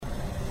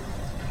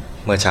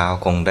เมื่อเช้า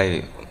คงได้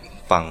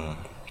ฟัง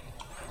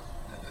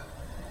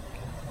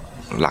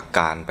หลักก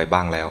ารไปบ้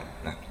างแล้ว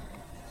นะ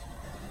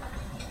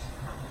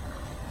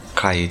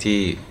ใครที่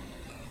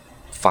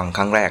ฟังค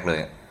รั้งแรกเลย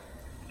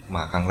ม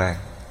าครั้งแรก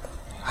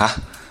ฮะ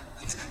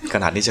ข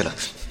นาดนี้เชียวเหรอ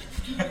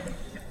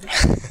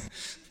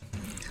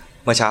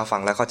เมื่อเช้าฟั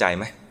งแล้วเข้าใจ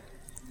ไหม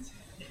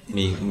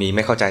มีไ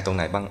ม่เข้าใจตรงไ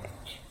หนบ้าง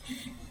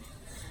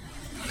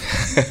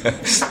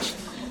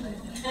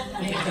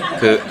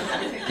คือ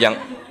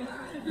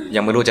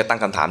ยังไม่รู้จะตั้ง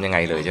คำถามยังไง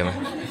เลยใช่ไหม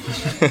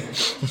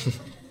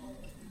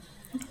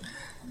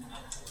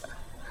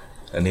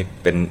อันนี้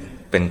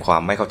เป็นควา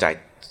มไม่เข้าใจ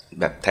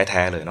แบบแ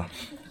ท้ๆเลยเนาะ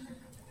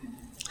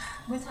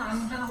เมื่อเช้า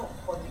มี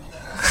5-6 คน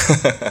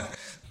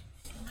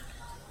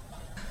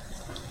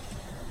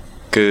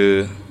คือ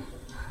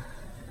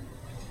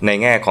ใน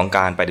แง่ของก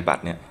ารปฏิบั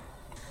ติเนี่ย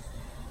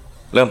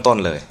เริ่มต้น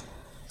เลย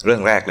เรื่อ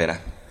งแรกเลยนะ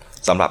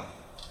สำห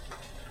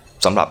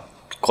รับ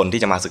คน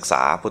ที่จะมาศึกษ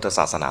าพุทธศ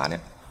าสนาเนี่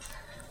ย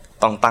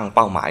ต้องตั้งเ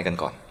ป้าหมายกัน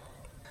ก่อน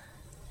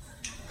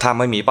ถ้า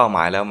ไม่มีเป้าหม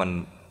ายแล้ว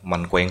มั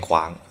นเคว้งค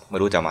ว้างไม่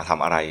รู้จะมาท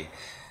ำอะไ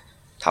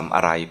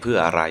รเพื่อ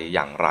อะไรอ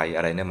ย่างไรอ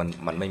ะไรเนี่ย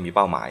มันไม่มีเ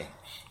ป้าหมาย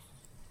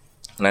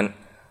นั้น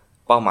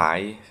เป้าหมาย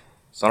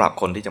สำหรับ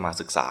คนที่จะมา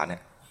ศึกษาเนี่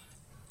ย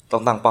ต้อ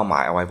งตั้งเป้าหมา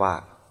ยเอาไว้ว่า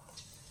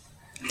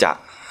จะ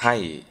ให้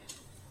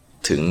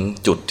ถึง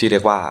จุดที่เรี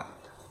ยกว่า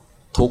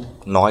ทุกข์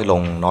น้อย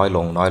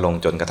ลง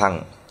จนกระทั่ง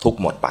ทุกข์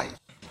หมดไป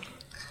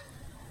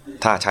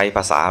ถ้าใช้ภ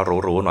าษา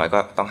หรูๆหน่อยก็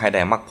ต้องให้ไ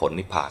ด้มรรคผล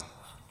นิพพาน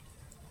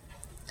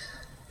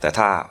แต่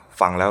ถ้า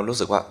ฟังแล้วรู้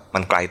สึกว่ามั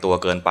นไกลตัว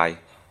เกินไป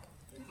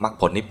มรรค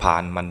ผลนิพพา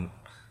น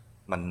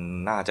มัน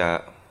น่าจะ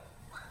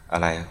อะ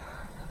ไร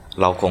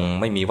เราคง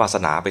ไม่มีวาส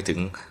นาไปถึง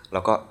แล้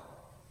วก็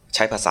ใ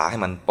ช้ภาษาให้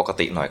มันปก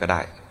ติหน่อยก็ได้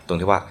ตรง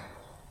ที่ว่า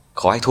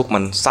ขอให้ทุกข์มั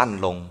นสั้น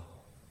ลง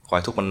ขอใ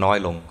ห้ทุกข์มันน้อย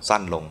ลงสั้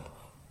นลง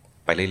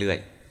ไปเรื่อย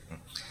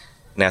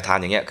ๆแนวทาง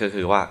อย่างเงี้ย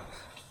คือว่า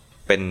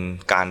เป็น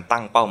การตั้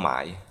งเป้าหมา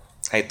ย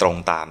ให้ตรง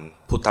ตาม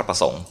พุทธประ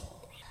สงค์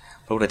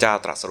พระพุทธเจ้า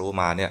ตรัสรู้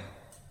มาเนี่ย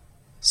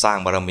สร้าง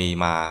บารมี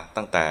มา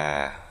ตั้งแต่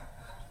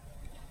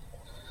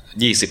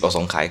20 อส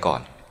งไขยก่อ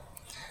น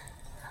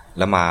แ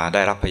ล้วมาไ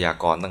ด้รับพยา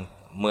กรณ์ตั้ง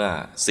เมื่อ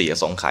4 อ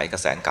สงไขยก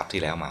แสนกับ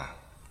ที่แล้วมา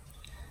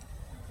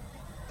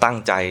ตั้ง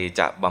ใจ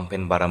จะบำเพ็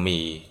ญบารมี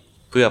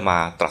เพื่อมา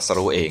ตรัส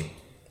รู้เอง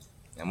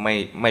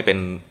ไม่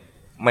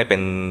เป็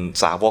น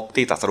สาวก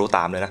ที่ตรัสรู้ต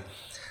ามเลยนะ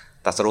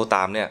ตรัสรู้ต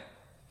ามเนี่ย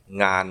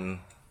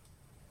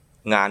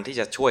งานที่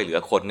จะช่วยเหลือ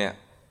คนเนี่ย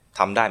ท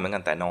ำได้เหมือนกั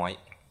นแต่น้อย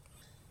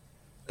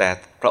แต่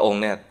พระอง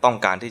ค์เนี่ยต้อง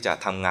การที่จะ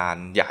ทำงาน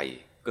ใหญ่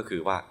ก็คื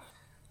อว่า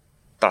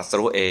ตรัส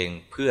รู้เอง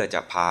เพื่อจ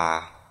ะพา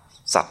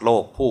สัตว์โล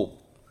กผู้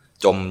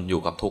จมอ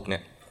ยู่กับทุกข์เนี่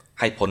ย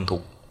ให้พ้นทุ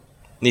กข์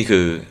นี่คื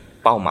อ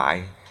เป้าหมาย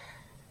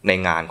ใน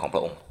งานของพร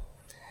ะองค์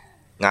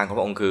งานของพ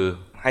ระองค์คือ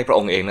ให้พระอ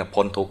งค์เองเนี่ย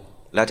พ้นทุกข์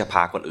แล้วจะพ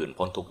าคนอื่น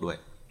พ้นทุกข์ด้วย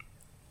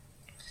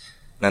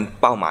นั้น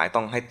เป้าหมาย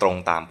ต้องให้ตรง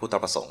ตามพุทธ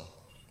ประสงค์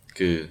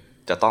คือ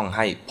จะต้องใ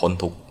ห้พ้น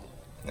ทุกข์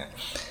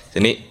ที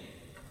นี้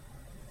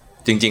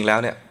จริงๆแล้ว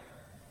เนี่ย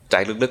ใจ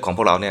ลึกๆของพ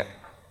วกเราเนี่ย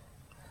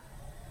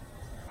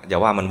อย่า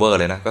ว่ามันเวอร์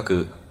เลยนะก็คื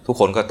อทุก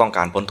คนก็ต้องก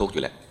ารพ้นทุกข์อ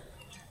ยู่แหละ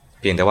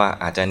เพียงแต่ว่า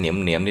อาจจะเหนี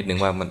ยมนิดนึง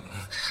ว่ามัน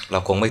เรา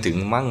คงไม่ถึง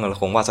มั้งเรา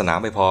คงวาสนา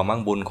ไม่พอมั้ง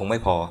บุญคงไม่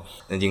พอ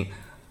จริง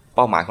ๆเ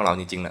ป้าหมายของเรา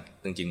จริงๆนะ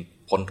จริง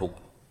ๆพ้นทุกข์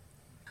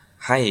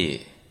ใ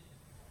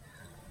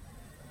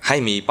ห้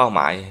มีเป้าหม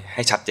ายใ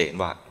ห้ชัดเจน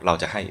ว่าเรา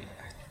จะให้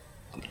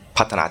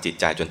พัฒนาจิต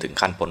ใจจนถึง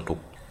ขั้นพ้นทุก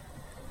ข์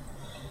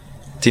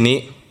ทีนี้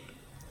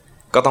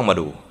ก็ต้องมา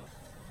ดู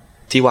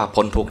ที่ว่า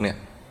พ้นทุกข์เนี่ย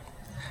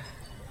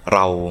เร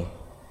า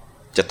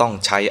จะต้อง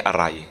ใช้อะ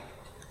ไร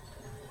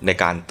ใน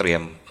การเตรีย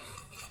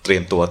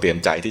มตัวเตรียม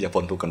ใจที่จะ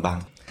พ้นทุกข์กันบ้าง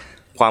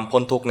ความ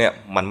พ้นทุกข์เนี่ย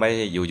มันไม่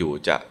อยู่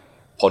ๆจะ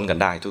พ้นกัน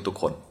ได้ทุก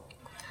ๆคน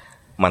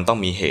มันต้อง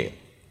มีเหตุ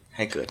ใ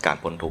ห้เกิดการ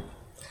พ้นทุกข์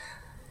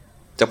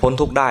จะพ้น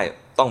ทุกข์ได้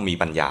ต้องมี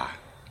ปัญญา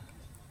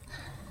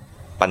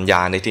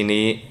ในที่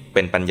นี้เ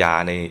ป็นปัญญา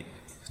ใน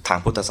ทาง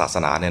พุทธศาส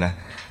นาเนี่ยนะ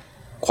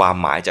ความ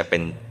หมายจะเป็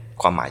น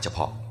ความหมายเฉพ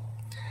าะ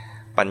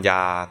ปัญญา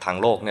ทาง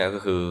โลกเนี่ยก็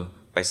คือ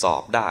ไปสอ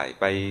บได้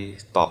ไป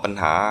ตอบปัญ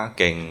หา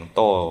เก่งโ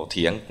ต้เ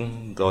ถียง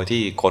โดย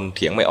ที่คนเ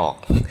ถียงไม่ออก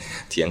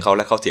เถียงเขาแ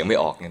ละเขาเถียงไม่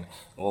ออกเนี่ย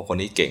โอ้คน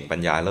นี้เก่งปัญ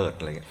ญาเลิศ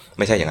อะไรเงี้ยไ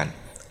ม่ใช่อย่างนั้น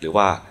หรือ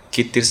ว่า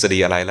คิดทฤษฎี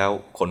อะไรแล้ว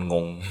คนง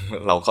ง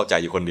เราเข้าใจ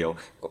อยู่คนเดียว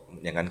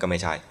อย่างนั้นก็ไม่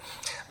ใช่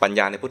ปัญญ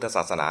าในพุทธศ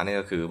าสนาเนี่ย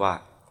ก็คือว่า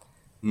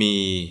มี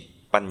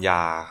ปัญญ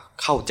า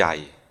เข้าใจ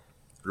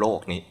โลก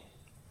นี้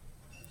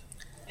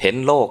เห็น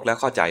โลกแล้ว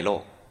เข้าใจโล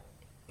ก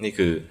นี่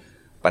คือ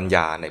ปัญญ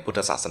าในพุทธ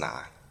ศาสนา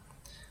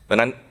เพรา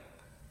ะนั้น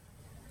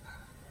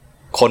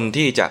คน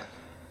ที่จะ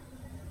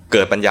เ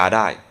กิดปัญญาไ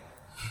ด้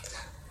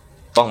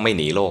ต้องไม่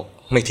หนีโลก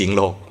ไม่ทิ้ง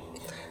โลก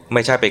ไ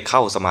ม่ใช่ไปเข้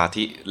าสมา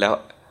ธิแล้ว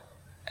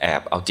แอ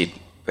บเอาจิต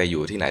ไปอ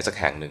ยู่ที่ไหนสัก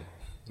แห่งหนึ่ง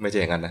ไม่ใช่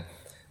อย่างนั้นนะ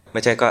ไ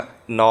ม่ใช่ก็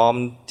น้อม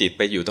จิตไ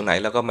ปอยู่ตรงไหน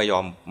แล้วก็ไม่ยอ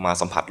มมา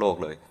สัมผัสโลก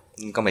เลย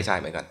ก็ไม่ใช่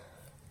เหมือนกัน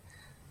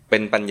เป็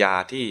นปัญญา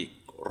ที่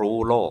รู้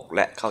โลกแ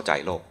ละเข้าใจ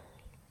โลก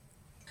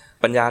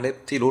ปัญญา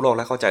ที่รู้โลกแ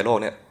ละเข้าใจโลก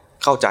เนี่ย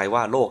เข้าใจว่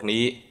าโลก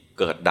นี้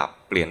เกิดดับ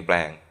เปลี่ยนแปล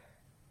ง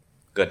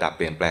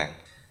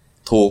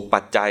ถูกปั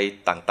จจัย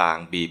ต่าง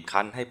ๆบีบ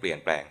คั้นให้เปลี่ยน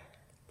แปลง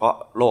เพราะ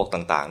โลก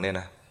ต่างๆเนี่ย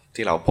นะ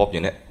ที่เราพบอ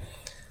ยู่เนี่ย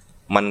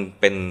มัน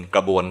เป็นก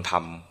ระบวนธรร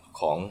ม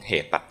ของเห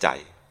ตุปัจจัย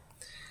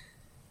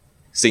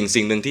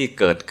สิ่งหนึ่งที่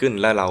เกิดขึ้น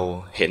และเรา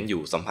เห็นอ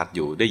ยู่สัมผัสอ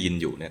ยู่ได้ยิน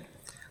อยู่เนี่ย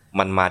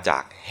มันมาจา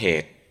กเห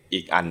ตุ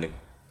อีกอันหนึ่ง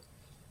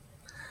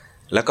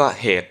แล้วก็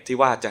เหตุที่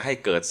ว่าจะให้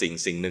เกิด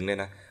สิ่งหนึ่งเนี่ย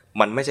นะ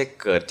มันไม่ใช่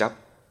เกิด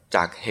จ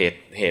ากเห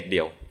ตุเดี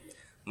ยว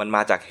มันม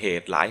าจากเห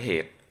ตุหลายเห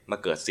ตุมา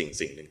เกิดสิ่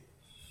งหนึ่ง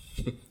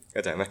เข้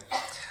าใจไหม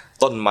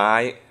ต้นไม้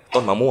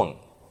ต้นมะม่วง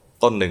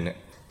ต้นหนึ่งเนี่ย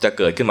จะ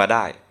เกิดขึ้นมาไ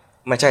ด้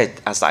ไม่ใช่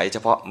อาศัยเฉ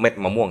พาะเม็ด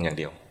มะม่วงอย่าง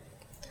เดียว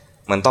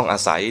มันต้องอา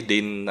ศัยดิ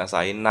นอา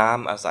ศัยน้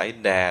ำอาศัย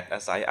แดดอ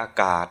าศัยอา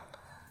กาศ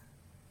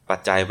ปัจ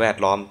จัยแวด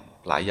ล้อม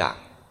หลายอย่าง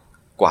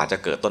กว่าจะ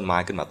เกิดต้นไม้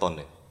ขึ้นมาต้นห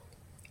นึ่ง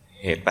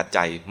เหตุปัจ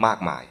จัยมาก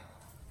มาย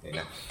นี่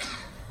นะ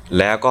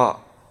แล้วก็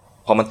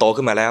พอมันโต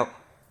ขึ้นมาแล้ว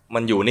มั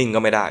นอยู่นิ่งก็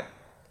ไม่ได้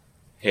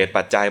เหตุ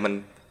ปัจจัย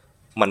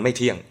มันไม่เ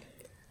ที่ยง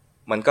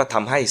มันก็ท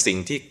ำให้สิ่ง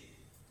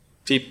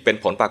ที่เป็น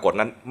ผลปรากฏ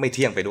นั้นไม่เ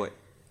ที่ยงไปด้วย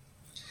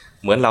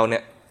เหมือนเราเนี่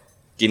ย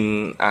กิน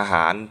อาห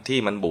ารที่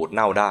มันบูดเ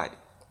น่าได้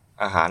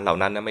อาหารเหล่า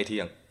นั้นไม่เที่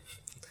ยง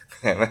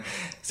เห็นไหม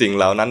สิ่ง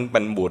เหล่านั้นมั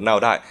นบูดเน่า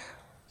ได้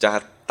จะ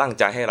ตั้ง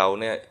ใจให้เรา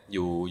เนี่ยอ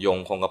ยู่ยง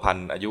คงกระพัน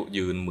อายุ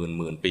ยืนห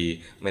มื่นปี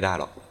ไม่ได้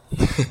หรอก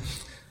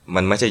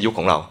มันไม่ใช่ยุค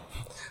ของเรา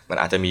มัน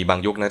อาจจะมีบาง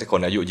ยุคนะที่ค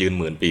นอายุยืน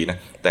หมื่นปีนะ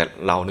แต่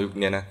เรายุค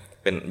นี้นะ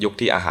เป็นยุค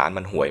ที่อาหาร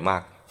มันห่วยมา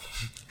ก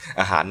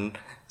อาหาร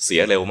เสี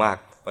ยเร็วมาก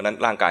เพราะนั้น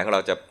ร่างกายของเร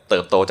าจะเติ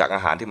บโตจากอ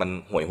าหารที่มัน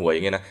ห่วยอ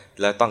ย่างเงี้ยนะ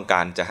แล้วต้องก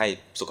ารจะให้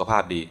สุขภา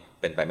พดี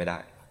เป็นไปไม่ได้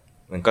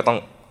มันก็ต้อง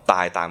ต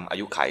ายตามอา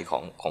ยุขัย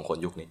ของคน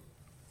ยุคนี้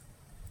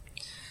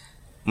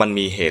มัน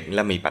มีเหตุแล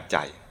ะมีปัจ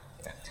จั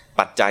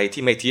ย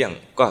ที่ไม่เที่ยง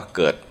ก็เ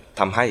กิด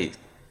ทำให้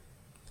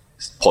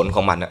ผลข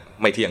องมัน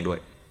ไม่เที่ยงด้วย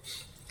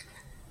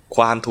ค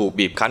วามถูก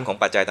บีบคั้นของ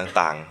ปัจจัย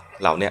ต่าง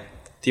ๆเหล่านี้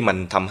ที่มัน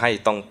ทำให้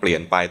ต้องเปลี่ย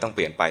นไป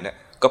เนี่ย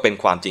ก็เป็น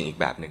ความจริงอีก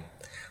แบบหนึ่ง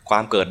ควา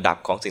มเกิดดับ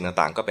ของสิ่ง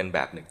ต่างๆก็เป็นแบ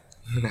บหนึ่ง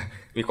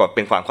มีความเ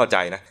ป็นความเข้าใจ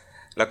นะ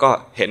แล้วก็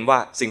เห็นว่า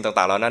สิ่ง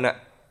ต่างๆเหล่านั้น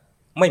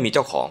ไม่มีเ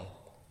จ้าของ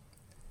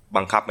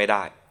บังคับไม่ไ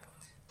ด้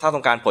ถ้าต้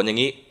องการผลอย่าง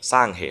นี้ส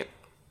ร้างเหตุ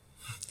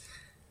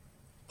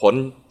ผล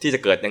ที่จะ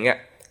เกิดอย่างเงี้ย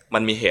มั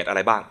นมีเหตุอะไร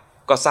บ้าง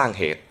ก็สร้าง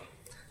เหตุ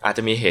อาจจ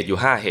ะมีเหตุอยู่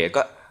5เหตุ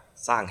ก็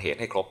สร้างเหตุ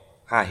ให้ครบ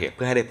5เหตุเ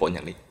พื่อให้ได้ผลอ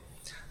ย่างนี้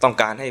ต้อง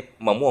การให้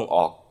มะม่วงอ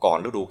อกก่อน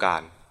ฤดูกา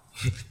ล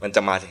มันจ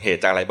ะมาเหตุ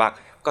จากอะไรบ้าง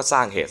ก็สร้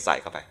างเหตุใส่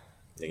เข้าไป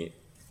อย่างนี้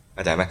เ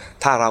ข้าใจไหม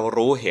ถ้าเรา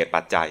รู้เหตุ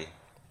ปัจจัย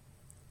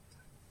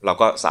เรา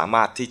ก็สาม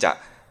ารถที่จะ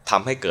ท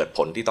ำให้เกิดผ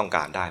ลที่ต้องก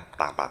ารได้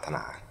ตามปรารถน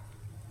า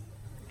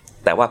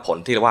แต่ว่าผล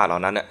ที่ว่าเหล่า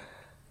นั้นเนี่ย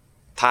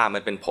ถ้ามั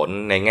นเป็นผล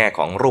ในแง่ข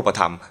องรูป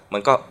ธรรมมั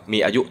นก็มี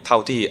อายุเท่า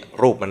ที่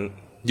รูปมัน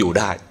อยู่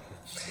ได้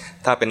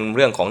ถ้าเป็นเ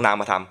รื่องของนา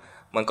มธรรม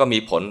มันก็มี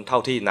ผลเท่า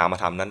ที่นาม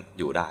ธรรมนั้น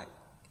อยู่ได้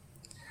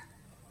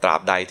ตรา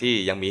บใดที่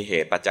ยังมีเห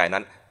ตุปัจจัย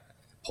นั้น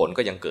ผล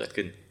ก็ยังเกิด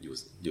ขึ้น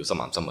อยู่ส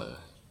ม่ำเสมอ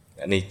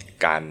อันนี้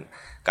ก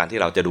ารที่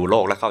เราจะดูโล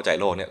กและเข้าใจ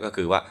โลกเนี่ยก็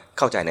คือว่าเ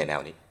ข้าใจในแน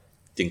วนี้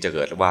จึงจะเ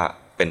กิดว่า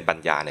เป็นปัญ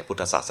ญาในพุท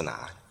ธศาสนา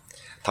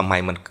ทำไม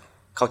มัน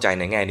เข้าใจ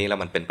ในแง่นี้แล้ว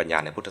มันเป็นปัญญา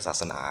ในพุทธศา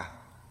สนา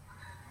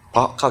เพ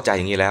ราะเข้าใจ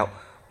อย่างนี้แล้ว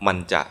มัน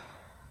จะ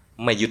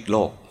ไม่ยึดโล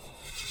ก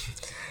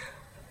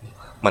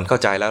มันเข้า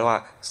ใจแล้วว่า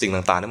สิ่ง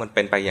ต่างๆนั้นมันเ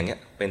ป็นไปอย่างเงี้ย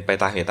เป็นไป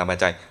ตามเหตุตามปัจ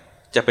จัย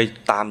จะไป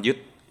ตามยึด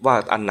ว่า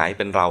อันไหนเ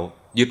ป็นเรา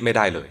ยึดไม่ไ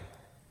ด้เลย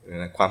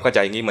ความเข้าใจ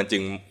อย่างนี้มันจึ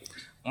ง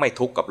ไม่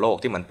ทุกข์กับโลก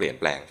ที่มันเปลี่ยน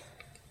แปลง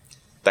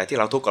แต่ที่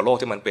เราทุกข์กับโลก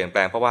ที่มันเปลี่ยนแปล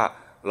งเพราะว่า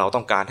เราต้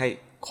องการให้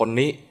คน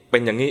นี้เป็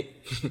นอย่างนี้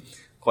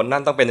คนนั้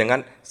นต้องเป็นอย่างนั้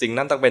นสิ่ง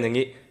นั้นต้องเป็นอย่าง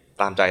นี้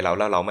ตามใจเรา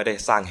แล้วเราไม่ได้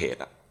สร้างเหตุ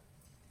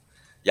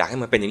อยากให้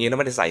มันเป็นอย่างนี้แล้ว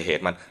ไม่ได้ใส่เห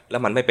ตุมันแล้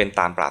วมันไม่เป็น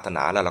ตามปรารถน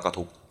าแล้วเราก็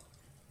ทุกข์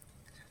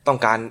ต้อง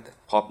การ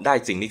พอได้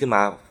สิ่งนี้ขึ้นม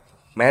า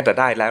แม้แต่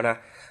ได้แล้วนะ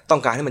ต้อ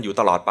งการให้มันอยู่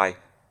ตลอดไป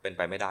เป็นไ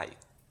ปไม่ได้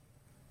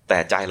แต่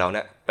ใจเราเ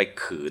นี่ยไป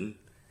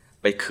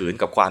ขืน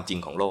กับความจริง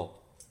ของโลก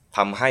ท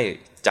ำให้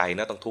ใจเ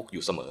นี่ยต้องทุกข์อ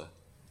ยู่เสมอ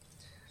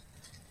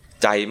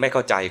ใจไม่เข้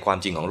าใจความ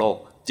จริงของโลก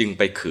จึง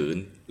ไปขืน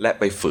และ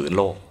ไปฝืน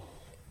โลก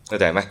เข้า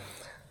ใจไหม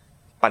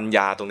ปัญญ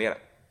าตรงนี้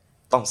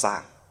ต้องสร้า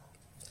ง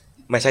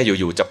ไม่ใช่อ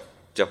ยู่ๆ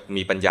จะ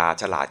มีปัญญา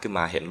ฉลาดขึ้นม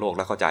าเห็นโลกแ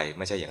ล้วเข้าใจ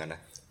ไม่ใช่อย่างนั้นน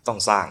ะต้อง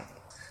สร้าง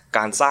ก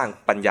ารสร้าง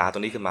ปัญญาตร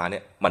งนี้ขึ้นมาเนี่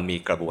ยมันมี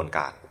กระบวน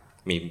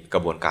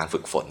การฝึ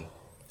กฝน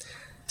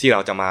ที่เรา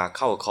จะมาเ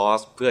ข้าคอร์ส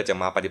เพื่อจะ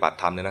มาปฏิบัติ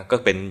ธรรมเนี่ยนะก็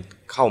เป็น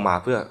เข้ามา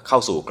เพื่อเข้า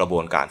สู่กระบว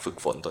นการฝึก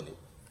ฝนตัวนี้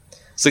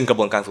ซึ่งกระ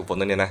บวนการฝึกฝน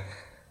ตัวนี้นะ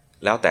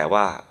แล้วแต่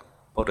ว่า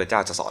พระพุทธเจ้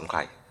าจะสอนใคร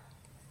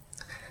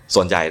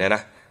ส่วนใหญ่เนี่ยน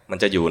ะมัน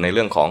จะอยู่ในเ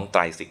รื่องของไต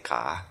รสิกข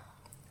า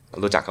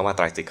รู้จักคำว่าไ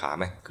ตรสิกขา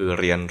ไหมคือ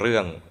เรียนเรื่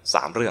อง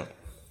3เรื่อง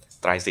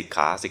ไตรสิก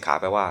ขา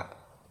แปลว่า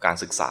การ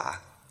ศึกษา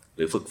ห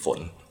รือฝึก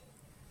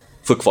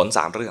ฝน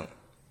3เรื่อ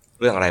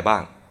งอะไรบ้า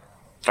ง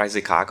ไตร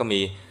สิกขาก็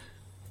มี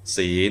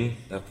ศีล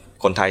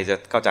คนไทยจะ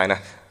เข้าใจนะ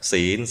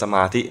ศีลสม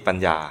าธิปัญ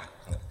ญา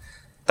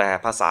แต่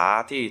ภาษา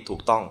ที่ถู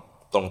กต้อง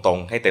ตรง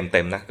ๆให้เ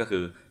ต็มๆนะก็คื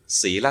อ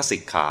ศีลสิ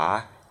กขา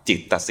จิ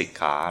ตสิก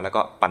ขาแล้ว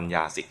ก็ปัญญ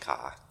าสิกขา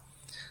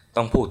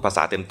ต้องพูดภาษ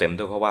าเต็มๆ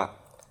ด้วยเพราะว่า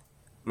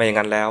ไม่อย่าง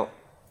นั้นแล้ว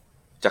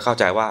จะเข้า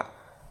ใจว่า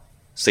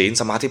ศีล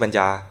สมาธิปัญญ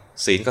า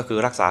ศีลก็คือ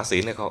รักษาศี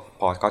ลเนี่ย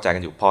พอเข้าใจกั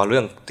นอยู่พอเรื่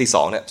องที่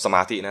2เนี่ยสม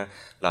าธินะ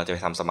เราจะไป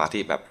ทำสมาธิ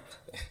แ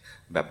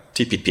บบ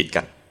ที่ผิด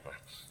กัน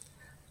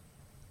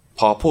พ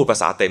พอพูดภา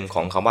ษาเต็มข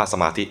องคำว่าส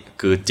มาธิ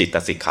คือจิต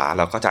สิกขาเ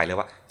ราเข้าใจเลย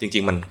ว่าจริ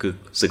งๆมันคือ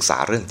ศึกษา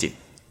เรื่องจิต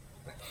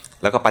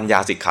แล้วก็ปัญญา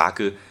สิกขา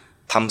คือ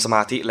ทำสม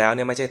าธิแล้วเ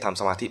นี่ยไม่ใช่ทำ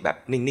สมาธิแบบ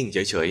นิ่งๆ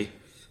เฉย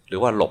ๆหรือ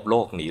ว่าหลบโล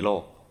กหนีโล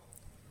ก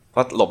เพร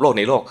าะหลบโลกห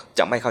นีโลกจ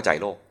ะไม่เข้าใจ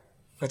โลก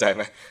เข้าใจไห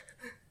ม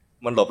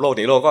มันหลบโลกห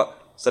นีโลกก็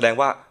แสดง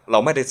ว่าเรา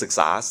ไม่ได้ศึกษ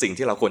าสิ่ง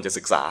ที่เราควรจะ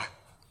ศึกษา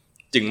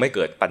จึงไม่เ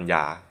กิดปัญญ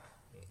า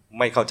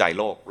ไม่เข้าใจ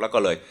โลกแล้วก็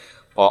เลย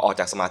พอออก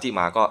จากสมาธิ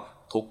มาก็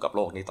ทุกข์กับโ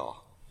ลกนี้ต่อ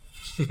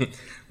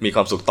มีค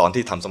วามสุขตอน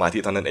ที่ทำสมาธิ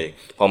เท่านั้นเอง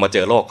พอมาเจ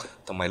อโลก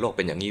ทำไมโลกเ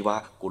ป็นอย่างนี้วะ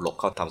กูหลบ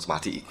เข้าทำสมา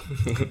ธิอีก